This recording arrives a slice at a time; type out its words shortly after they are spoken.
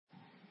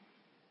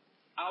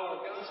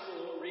Our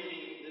gospel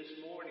reading this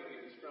morning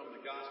is from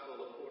the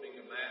Gospel according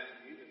to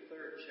Matthew, the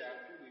 3rd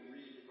chapter. We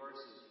read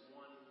verses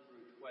 1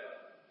 through 12.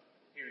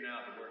 Hear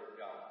now the word of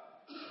God.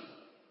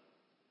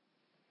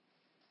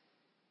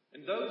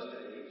 In those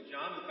days,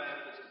 John the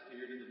Baptist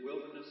appeared in the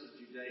wilderness of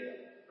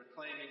Judea,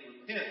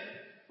 proclaiming, "Repent,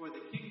 for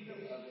the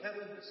kingdom of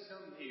heaven has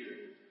come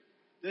near.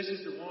 This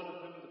is the one of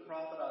whom the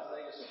prophet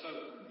Isaiah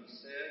spoke when he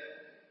said,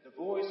 the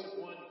voice of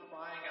one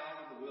crying out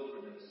in the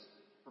wilderness,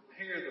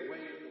 prepare the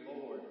way of the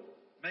Lord,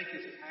 make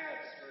his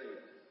path straight."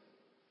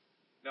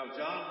 Now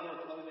John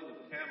wore clothing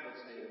of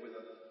camel's hair with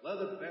a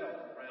leather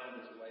belt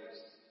around his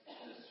waist,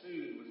 and his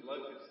food was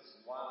locusts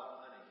and wild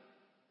honey.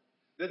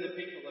 Then the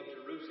people of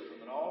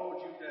Jerusalem and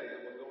all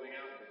Judea were going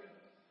out to him,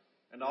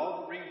 and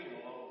all the region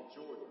along the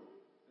Jordan,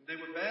 and they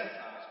were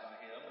baptized by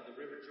him in the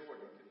river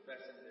Jordan,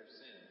 confessing their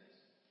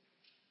sins.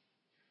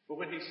 But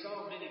when he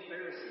saw many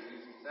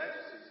Pharisees and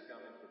Sadducees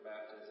coming for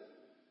baptism,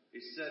 he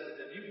said to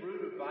them, "You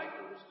brood of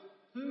vipers,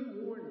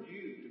 who warned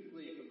you to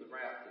flee from the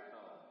wrath to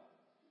come?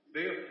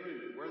 Bear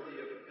fruit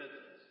worthy of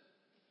repentance.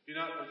 Do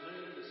not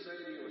presume to say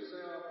to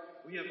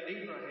yourself, we have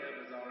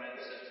Abraham as our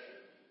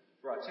ancestor.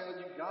 For I tell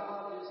you,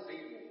 God is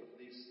able from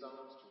these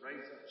stones to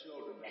raise up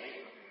children to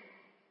Abraham.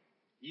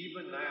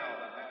 Even now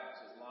the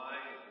axe is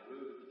lying at the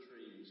root of the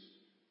trees.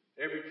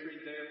 Every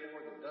tree,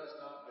 therefore, that does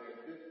not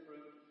bear good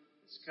fruit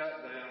is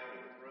cut down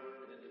and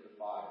thrown into the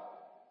fire.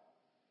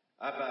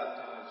 I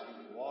baptize you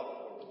with water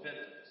for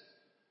repentance.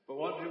 But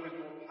one who is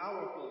more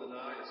powerful than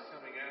I is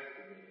coming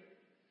after me.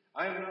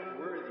 I am not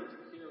worthy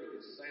to carry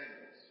his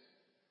sandals.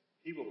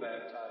 He will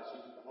baptize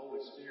you with the Holy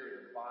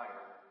Spirit and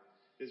fire.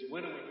 His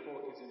winnowing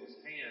fork is in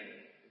his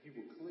hand, and he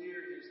will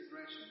clear his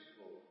threshing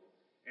floor,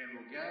 and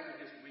will gather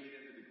his wheat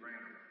into the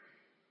ground.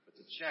 But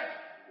the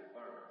chaff he will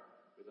burn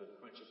with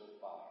unquenchable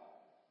fire."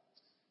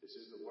 This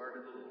is the word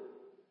of the Lord.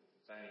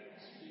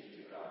 Thanks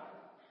be to God.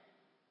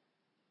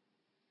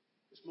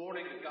 This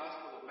morning, the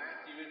Gospel of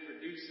Matthew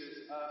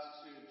introduces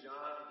us to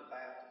John the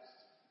Baptist.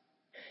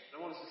 And I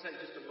want us to take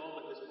just a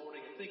moment this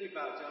morning and think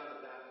about John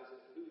the Baptist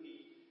and who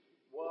he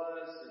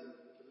was and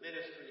the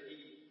ministry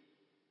he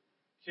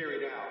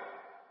carried out.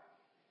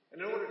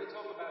 And in order to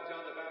talk about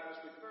John the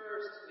Baptist, we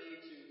first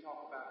need to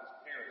talk about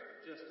his parents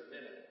for just a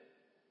minute.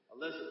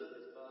 Elizabeth,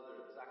 his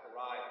mother, and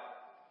Zachariah,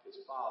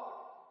 his father.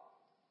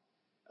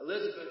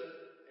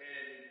 Elizabeth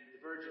and the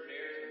Virgin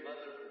Mary, the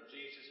mother of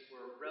Jesus,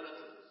 were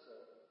relatives.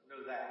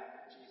 Know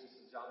that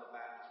Jesus and John the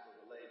Baptist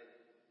were related.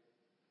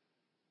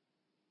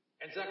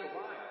 And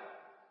Zechariah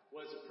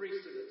was a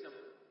priest in the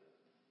temple,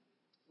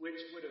 which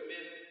would have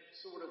been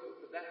sort of,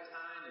 for that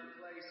time and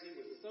place, he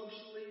was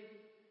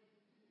socially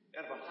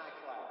out of a high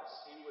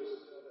class. He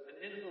was an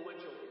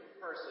influential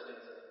person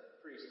as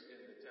a priest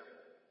in the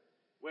temple.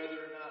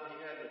 Whether or not he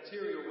had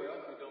material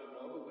wealth, we don't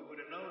know, but we would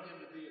have known him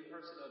to be a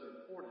person of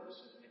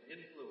importance and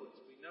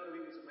influence. We know he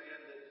was a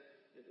man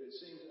that it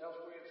seems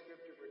elsewhere in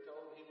Scripture we're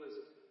told he was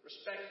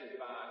respected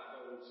by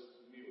those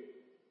who knew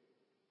him.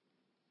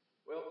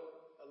 Well,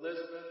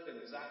 Elizabeth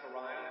and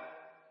Zachariah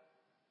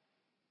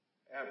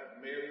have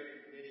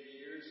married many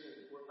years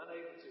and were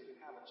unable to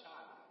have a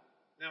child.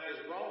 Now,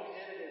 as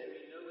wrong-headed as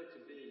we know it to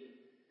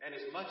be, and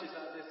as much as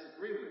I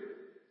disagree with it,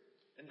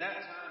 in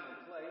that time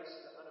and place,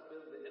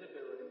 the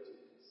inability to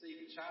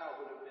conceive a child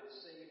would have been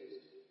seen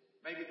as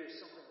maybe there's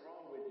something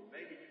wrong with you.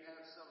 Maybe you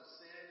have some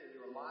sin in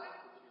your life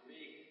that you're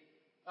being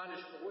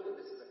punished for, that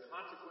this is a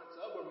consequence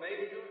of, or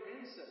maybe your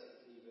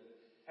ancestors even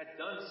had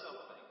done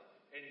something,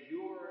 and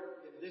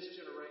you're, in this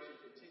generation,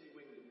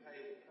 continuing to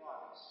pay the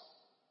price.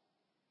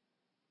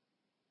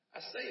 I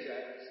say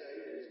that to say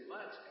that as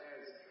much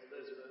as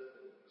Elizabeth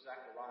and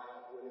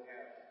Zachariah would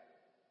have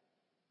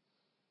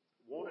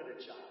wanted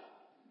a child,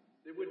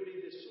 there would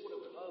be this sort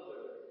of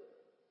other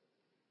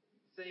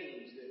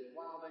things that,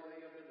 while they may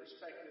have been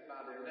respected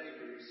by their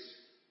neighbors,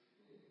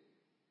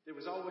 there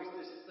was always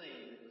this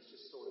thing that was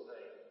just sort of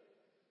there.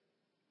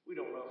 We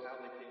don't know how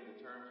they came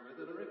to terms with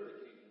it or if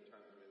they came to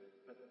terms with it.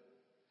 But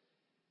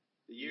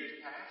the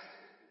years passed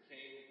and it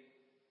became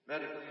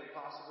medically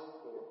impossible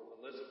for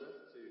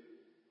Elizabeth to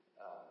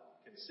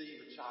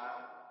conceive a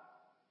child.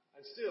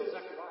 And still,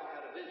 Zechariah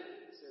had a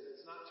vision. He said,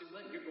 it's not too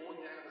late. You're going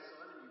to have a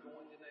son and you're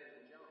going to name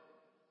him John.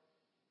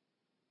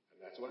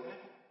 And that's what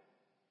happened.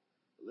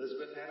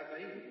 Elizabeth had a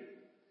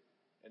baby.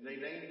 And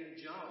they named him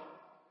John.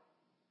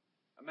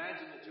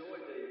 Imagine the joy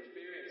they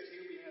experienced.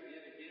 Here we have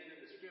yet again in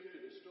the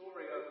Scripture the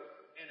story of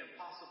an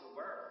impossible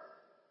birth.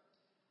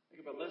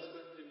 Think of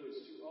Elizabeth, who was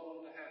too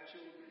old to have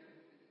children.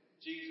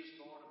 Jesus,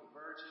 born of a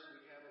virgin.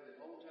 We have in the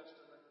Old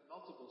Testament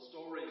multiple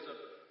stories of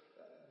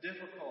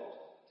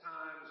difficult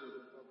times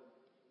of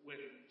when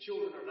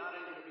children are not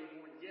able to be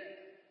born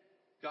yet.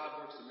 God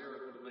works a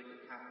miracle to make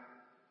it happen.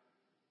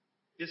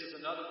 This is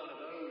another one of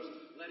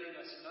those letting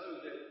us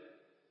know that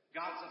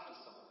God's up to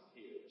something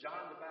here.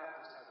 John the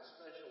Baptist has a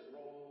special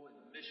role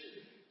and mission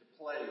to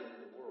play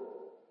in the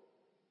world.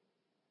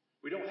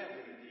 We don't have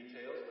many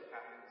details of what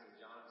happens in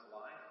John's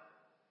life.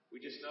 We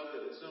just know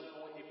that at some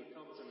point he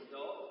becomes an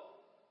adult.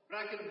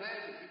 But I can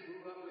imagine he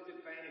grew up with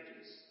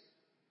advantages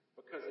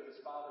because of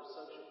his father's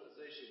social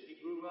position. He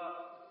grew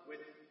up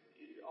with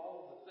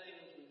all the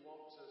things we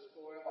want to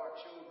spoil our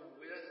children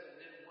with, and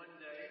then one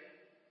day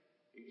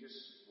he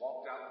just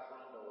walked out the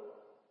front door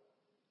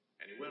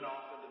and he went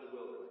off into the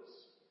wilderness.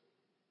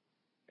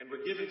 And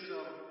we're given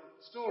some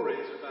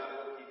stories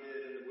about what he did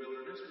in the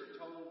wilderness. We're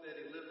told that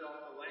he lived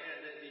off the land,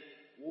 that he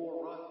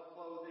wore rough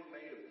clothing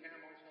made of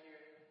camel's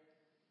hair,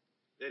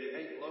 that he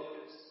ate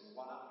locusts and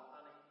wild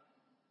honey.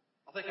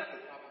 I think I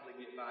could probably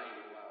get by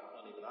eating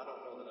wild honey, but I don't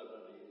know that I'd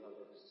love to eat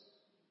locusts.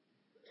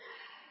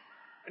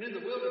 And in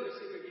the wilderness,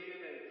 he began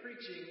a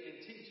preaching and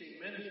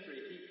teaching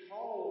ministry. He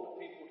called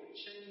people to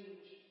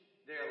change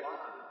their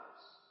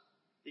lives.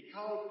 He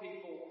called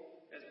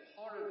people, as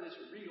part of this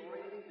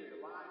reorienting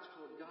their lives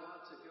toward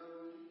God, to go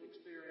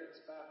experience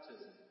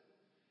baptism.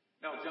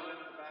 Now, John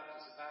the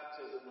Baptist's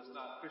baptism was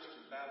not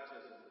Christian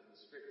baptism in the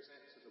strict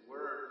sense of the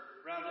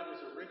word. Rather, it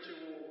was a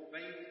ritual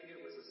bathing. It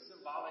was a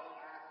symbolic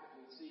act that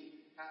we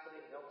see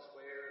happening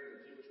elsewhere in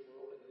the Jewish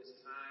world at this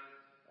time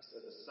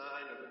as a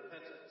sign of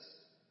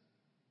repentance.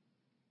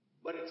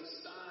 But it's a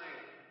sign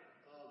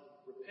of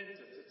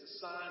repentance. It's a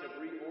sign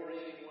of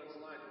reorienting one's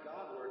life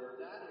Godward.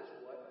 That is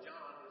what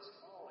John is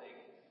calling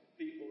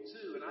people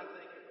to. And I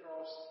think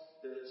across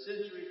the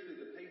centuries,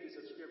 through the pages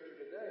of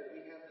Scripture today, we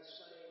have the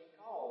same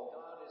call.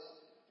 God is,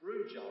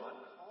 through John,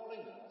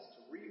 calling us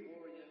to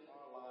reorient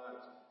our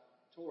lives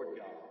toward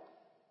God.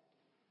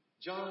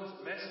 John's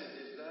message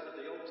is that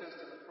of the Old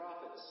Testament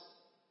prophets,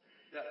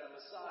 that the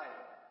Messiah,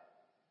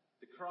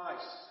 the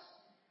Christ,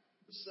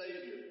 the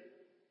Savior,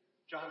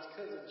 John's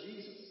cousin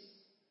Jesus,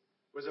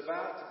 was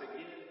about to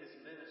begin his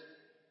ministry.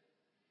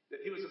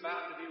 That he was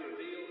about to be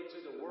revealed to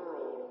the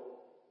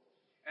world.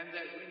 And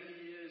that when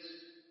he is,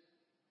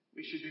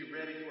 we should be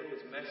ready for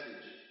his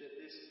message. That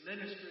this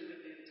ministry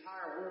that the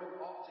entire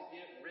world ought to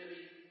get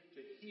ready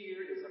to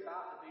hear is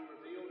about to be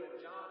revealed.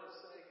 And John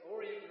is saying,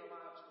 orient your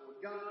lives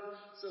toward God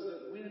so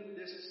that when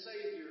this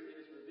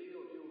Savior is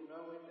revealed, you'll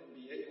know him and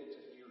be able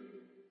to hear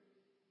him.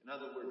 In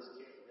other words,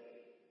 get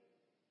ready.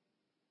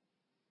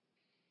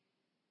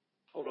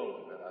 Hold on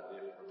to that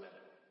idea for a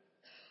minute.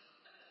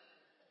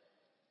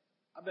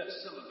 I bet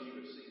some of you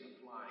have seen a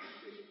flying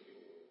fish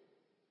before.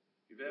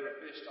 If you've ever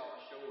fished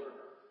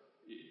offshore,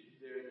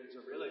 it's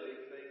a really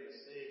neat thing to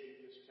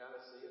see. You just kind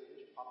of see a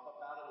fish pop up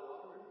out of the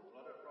water and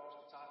flutter across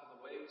the top of the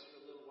waves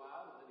for a little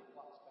while, and then he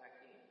plops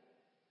back in.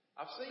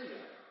 I've seen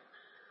that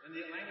in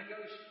the Atlantic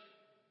Ocean.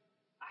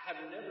 I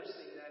have never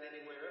seen that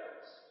anywhere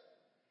else.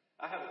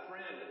 I have a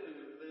friend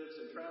who lives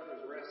in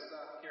Travelers Rest,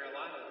 South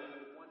Carolina,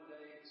 who one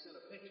day sent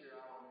a picture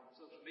out on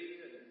social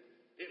media, and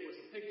it was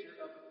a picture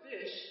of a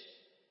fish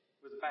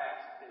with bass,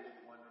 in case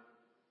you're wondering,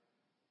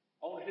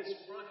 on his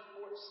front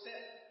porch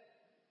step.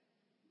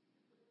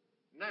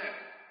 Now,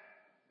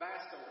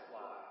 bass don't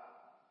fly.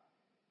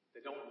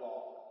 They don't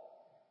walk.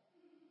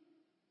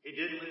 He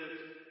didn't live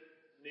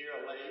near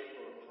a lake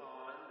or a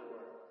pond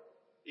or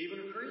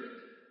even a creek.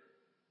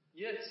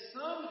 Yet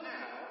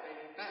somehow a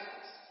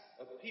bass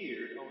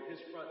appeared on his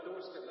front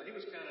doorstep. Now, he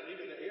was kind of new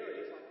to the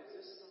area. He's like,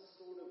 is this some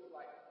sort of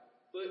like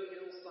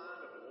foothill sign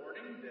of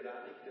warning that I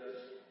need to,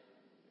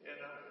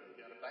 you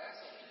got a bass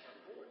on his front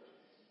porch.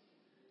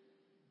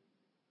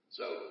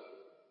 So,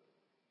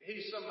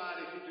 he's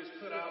somebody who just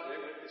put out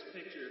there with this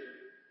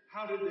picture,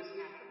 how did this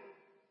happen?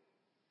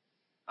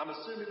 I'm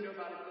assuming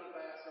nobody put a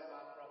bass on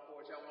my front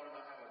porch. I want to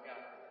know how it got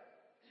there.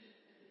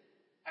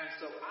 And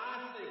so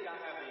I think I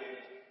have the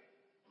answer.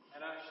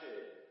 And I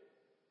share it.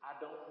 I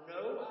don't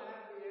know I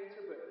have the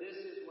answer, but this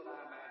is what I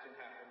imagine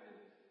happened, and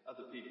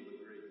other people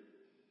agree.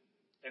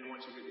 And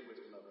once you read the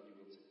wisdom of it, you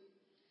will see.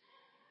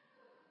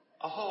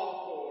 A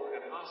hawk or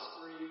an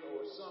osprey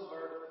or some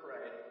bird of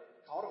prey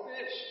caught a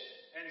fish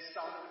and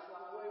started to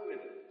fly away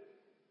with it.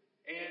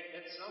 And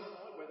at some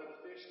point, whether the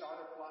fish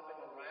started flopping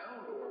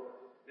around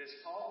or this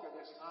hawk or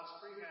this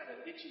osprey had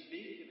an itchy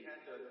beak and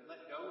had to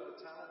let go of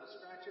the talon to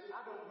scratch it, I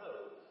don't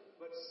know.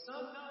 But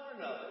somehow or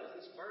another, as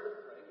this bird of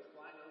prey was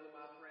flying over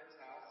my friend's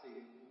house,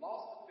 he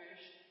lost the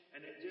fish,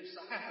 and it just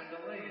so happened to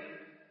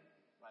land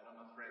right on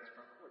my friend's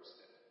front porch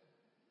step.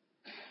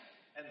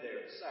 And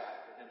there it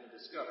sat for him to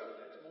discover the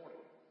next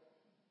morning.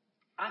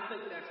 I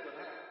think that's what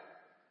happened.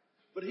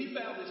 But he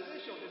found this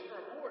fish on his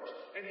front porch,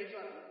 and he's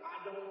like,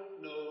 I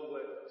don't know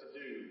what to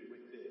do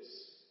with this.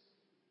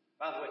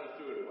 By the way, he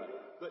threw it away.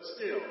 But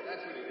still, that's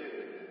what he did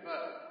with it.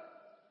 But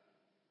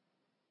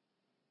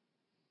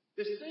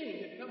this thing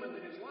had come into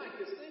his life,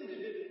 this thing that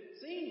didn't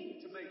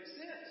seem to make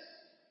sense.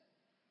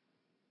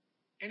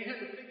 And he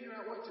had to figure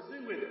out what to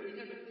do with it. He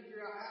had to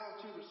figure out how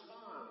to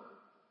respond.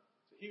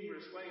 It's a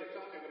humorous way of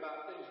talking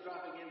about things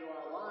dropping into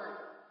our life.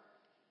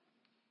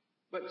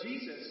 But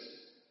Jesus,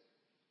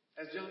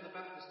 as John the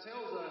Baptist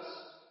tells us,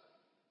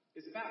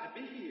 is about to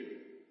be here.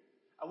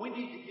 And we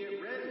need to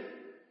get ready.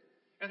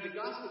 And the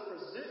gospel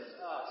presents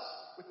us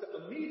with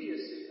the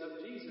immediacy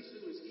of Jesus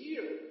who is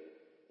here.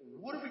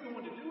 What are we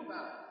going to do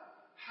about it?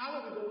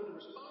 How are we going to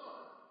respond?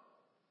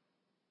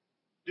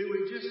 Do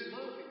we just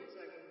look and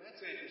say, well,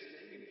 that's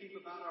interesting, and keep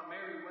about our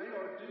merry way,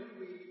 or do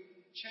we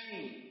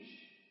change?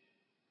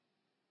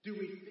 Do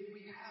we think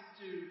we have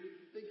to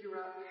figure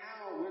out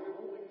how we're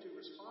going to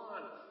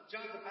respond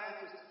John the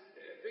Baptist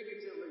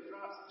figuratively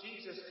drops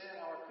Jesus at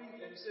our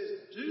feet and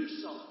says, do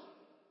something.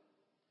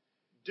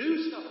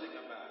 Do something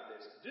about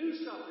this. Do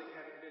something,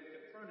 having been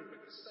confronted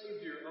with the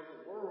Savior of the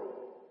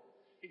world.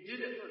 He did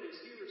it for his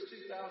hearers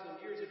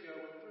 2,000 years ago,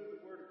 and through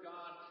the Word of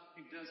God,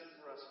 he does it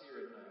for us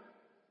here and now.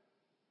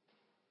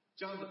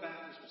 John the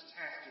Baptist was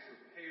tasked to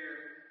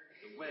prepare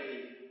the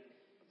way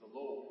of the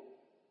Lord.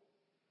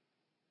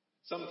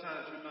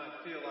 Sometimes we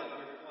might feel like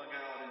we're flung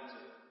out into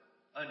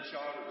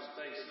uncharted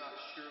space, not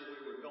sure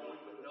where we're going,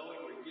 but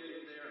knowing we're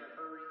getting there in a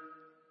hurry.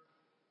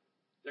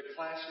 There are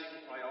clashing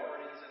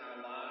priorities in our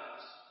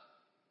lives.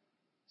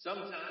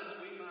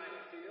 Sometimes we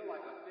might feel like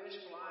a fish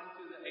flying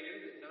through the air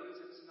that knows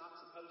it's not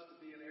supposed to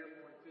be an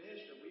airborne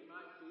fish, or we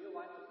might feel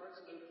like the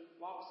person who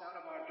walks out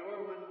of our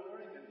door one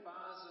morning and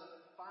finds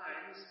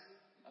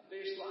a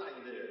fish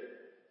lying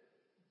there.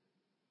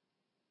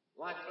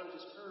 Life throws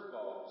us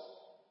curveballs.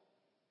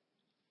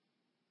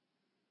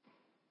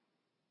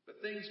 But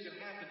things can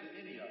happen to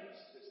any of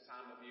us this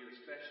time of year,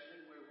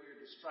 especially where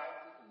we're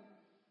distracted and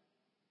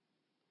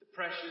the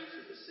pressures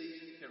of the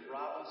season can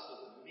rob us of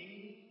the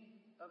meaning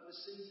of the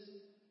season.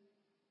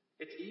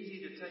 It's easy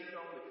to take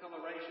on the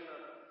coloration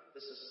of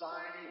the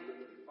society in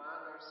which we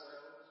find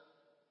ourselves.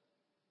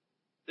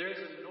 There's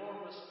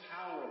enormous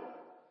power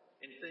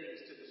in things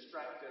to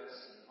distract us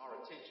and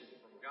our attention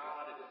from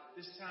God. At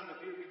this time of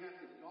year, we have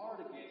to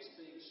guard against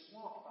being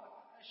swamped by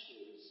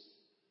pressures.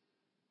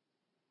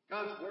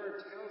 God's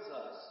Word tells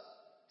us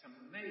to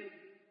make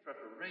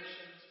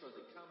preparations for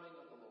the coming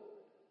of the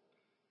Lord.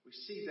 We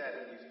see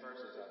that in these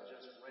verses I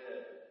just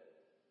read.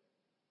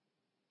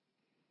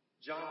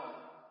 John,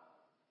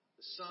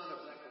 the son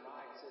of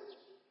Zechariah, says,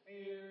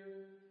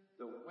 prepare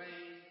the way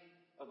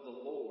of the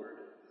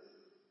Lord.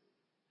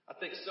 I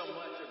think so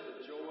much of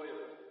the joy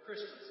of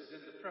Christmas is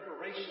in the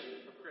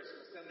preparation for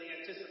Christmas and the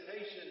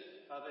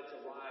anticipation of its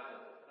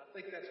arrival. And I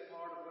think that's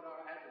part of what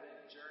our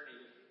Advent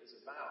journey is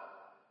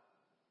about.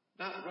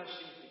 Not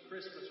rushing to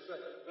Christmas,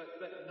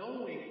 but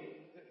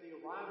knowing that the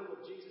arrival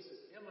of Jesus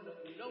is imminent,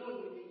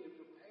 knowing we need to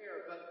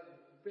prepare, but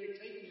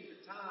taking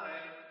the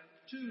time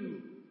to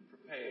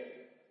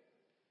prepare.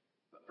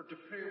 But to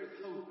prepare with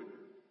hope and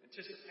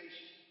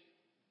anticipation.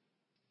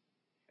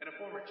 In a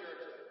former church,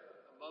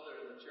 a mother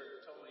in the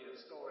church told me a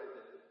story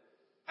that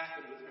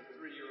happened with her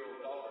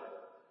 3-year-old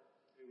daughter,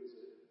 who was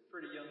a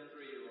pretty young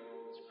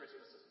 3-year-old as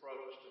Christmas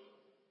approached. And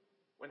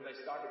when they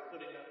started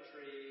putting up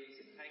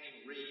trees and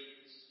hanging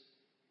wreaths,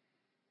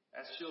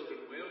 as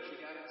children will, she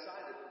got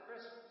excited for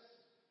Christmas.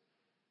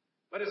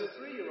 But as a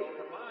 3-year-old,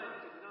 her mind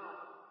could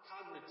not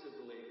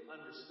cognitively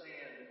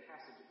understand the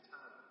passage of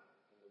time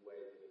in the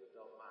way that an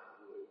adult mind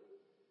would.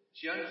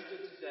 She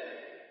understood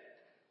today.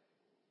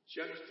 She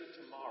understood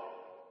tomorrow.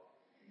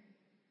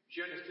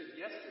 She understood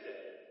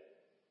yesterday.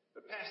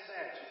 But past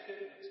that, she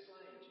couldn't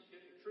explain. She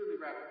couldn't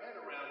truly wrap her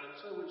head around. And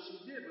so what she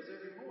did was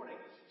every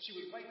morning, she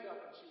would wake up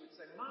and she would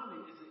say,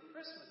 Mommy, is it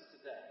Christmas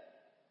today?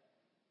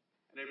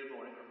 And every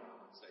morning her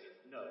mom would say,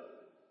 no.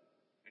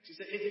 And she'd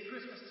say, is it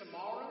Christmas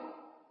tomorrow?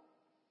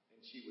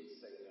 And she would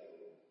say no.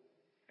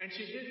 And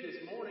she did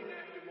this morning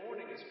after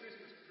morning as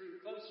Christmas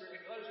drew closer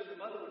and closer. The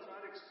mother would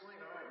try to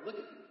explain, all right, look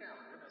at the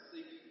calendar. Now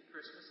see,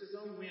 Christmas is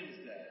on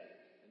Wednesday.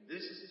 And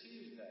this is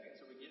Tuesday.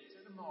 So we get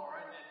to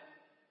tomorrow and then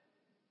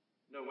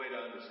no way to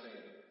understand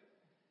it.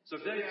 So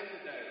day after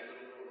day, the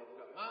little girl woke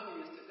up.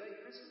 Mommy, is today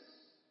Christmas?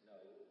 No.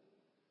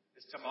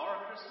 Is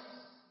tomorrow Christmas?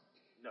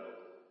 No.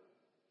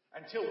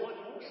 Until one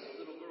morning,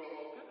 the little girl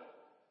woke up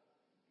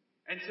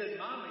and said,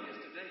 Mommy, is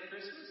today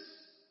Christmas?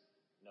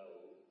 No.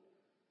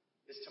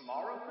 Is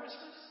tomorrow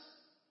Christmas?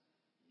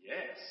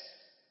 Yes.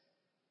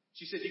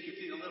 She said you could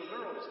see the little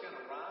girl just kind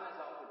of rise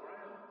off the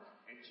ground.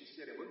 And she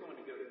said, we're going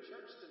to go to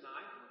church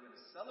tonight, and we're going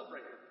to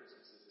celebrate that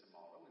Christmas is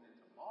tomorrow, and then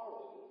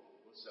tomorrow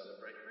we'll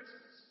celebrate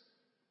Christmas.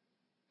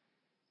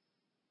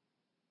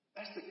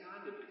 That's the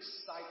kind of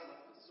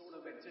excitement, the sort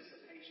of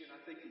anticipation I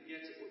think that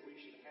gets at what we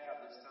should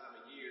have this time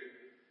of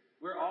year.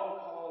 We're all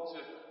called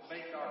to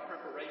make our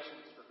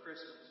preparations for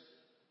Christmas.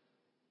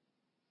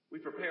 We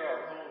prepare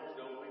our homes,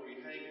 don't we? We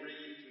hang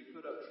wreaths, we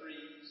put up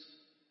trees,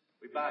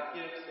 we buy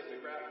gifts that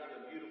we wrap them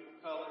in beautiful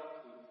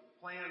colors, we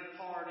plan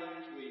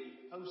parties,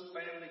 we host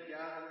family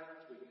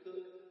gatherings, we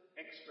cook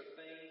extra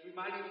things. We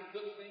might even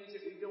cook things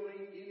that we don't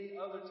eat any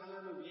other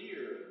time of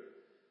year.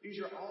 These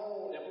are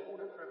all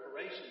important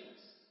preparations.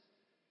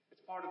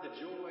 It's part of the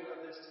joy of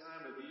this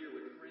time of year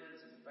with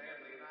friends and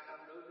family, and I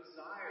have no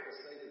desire to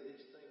say that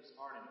these things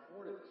aren't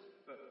important,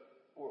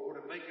 or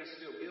to make us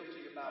feel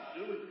guilty about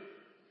doing them.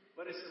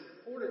 But it's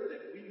important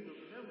that we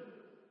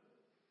remember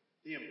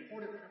the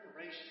important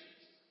preparations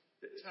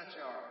that touch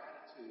our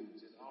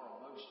attitudes and our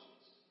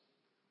emotions.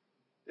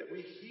 That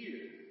we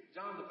hear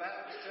John the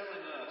Baptist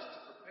telling us to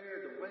prepare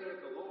the way of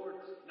the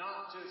Lord,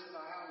 not just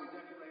by how we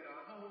decorate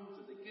our homes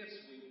or the gifts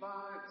we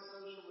buy, the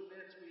social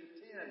events we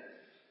attend,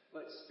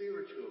 but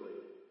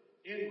spiritually,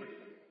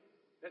 inwardly.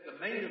 That the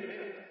main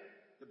event,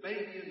 the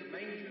baby in the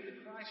manger,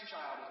 the Christ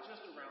child, is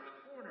just around the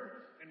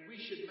corner, and we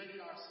should make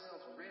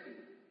ourselves ready.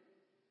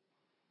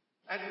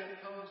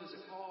 Advent comes as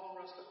a call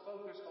for us to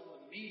focus on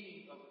the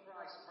meaning of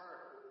Christ's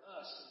birth for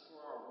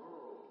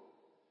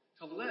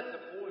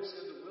voice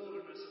in the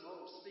wilderness of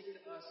old speak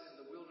to us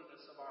in the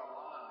wilderness of our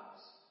lives.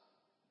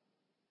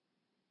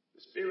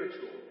 The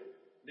spiritual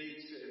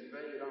needs to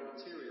invade our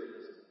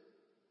materialism.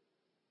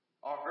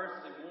 Our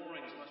earthly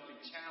warnings must be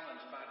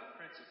challenged by the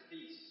Prince of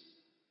Peace.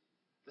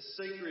 The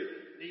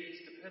sacred needs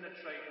to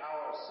penetrate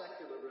our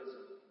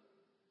secularism.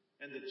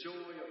 And the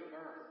joy of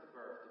birth, the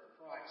birth of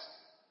Christ,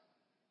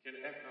 can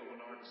echo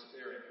in our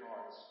despairing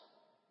hearts.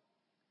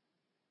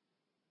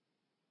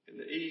 In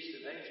the East,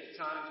 in ancient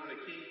times, when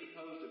a king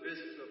proposed a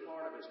visit to a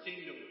part of his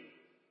kingdom,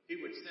 he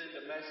would send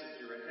a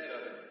messenger ahead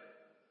of him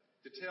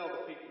to tell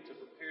the people to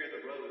prepare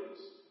the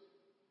roads.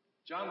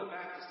 John the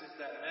Baptist is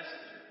that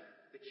messenger.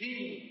 The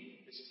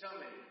king is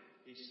coming,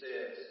 he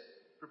says.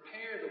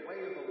 Prepare the way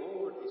of the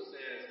Lord, he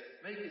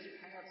says. Make his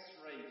path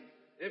straight.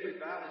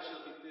 Every valley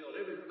shall be filled.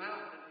 Every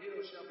mountain and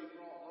hill shall be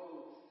brought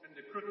low. And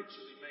the crooked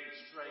shall be made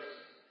straight.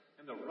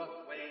 And the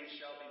rough ways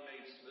shall be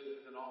made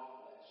smooth. And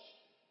all flesh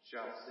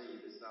shall see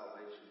the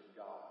salvation of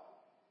God.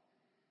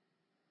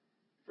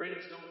 Friends,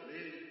 don't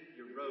mend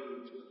your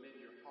roads, but mend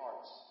your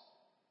hearts.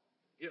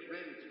 Get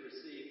ready to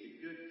receive the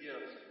good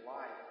gifts of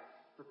life.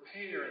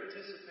 Prepare,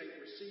 anticipate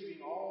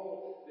receiving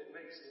all that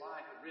makes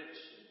life rich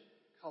and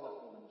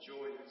colorful and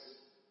joyous.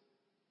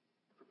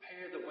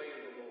 Prepare the way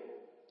of the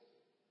Lord.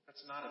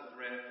 That's not a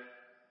threat.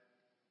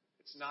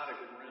 It's not a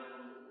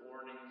grim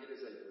warning. It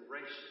is a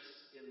gracious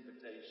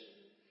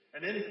invitation.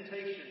 An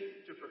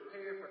invitation to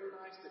prepare for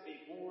Christ to be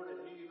born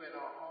anew in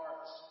our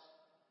hearts.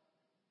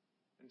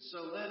 And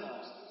so let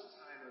us, this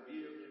time of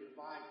year,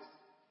 invite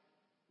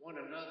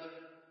one another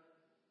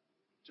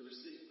to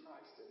receive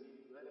Christ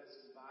anew. Let us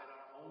invite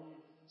our own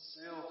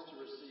selves to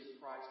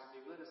receive Christ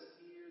anew. Let us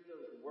hear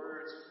those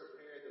words to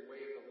prepare the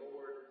way of the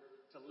Lord,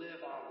 to live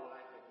our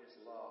life in His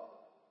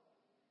love.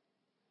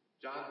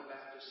 John the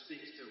Baptist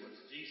speaks to us.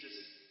 Jesus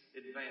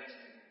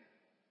advancing.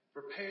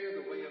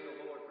 Prepare the way of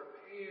the Lord.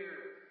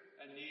 Prepare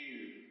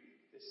anew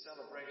this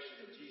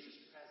celebration of Jesus'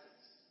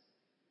 presence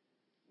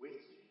with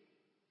you,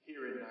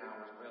 here and now,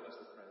 as well as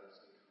the presence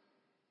to come.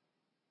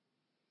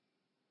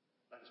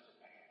 Let us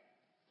prepare.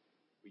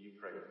 Will you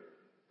pray with me?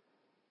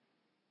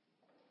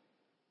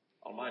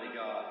 Almighty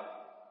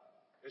God,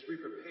 as we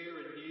prepare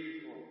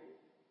anew for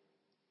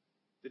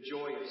the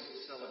joyous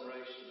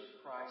celebration of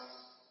Christ's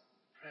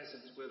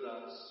presence with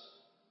us,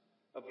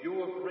 of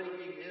your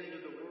breaking into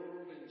the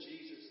world in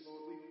Jesus,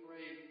 Lord, we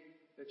pray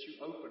that you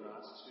open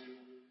us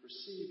to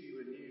receive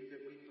you anew,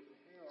 that we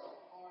prepare our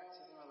hearts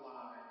and our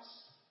lives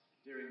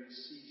during the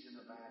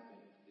season of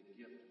Advent for the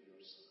gift of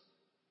your Son.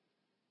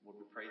 Lord,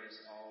 we pray this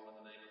all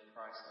in the name of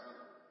Christ our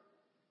Lord.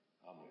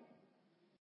 Amen.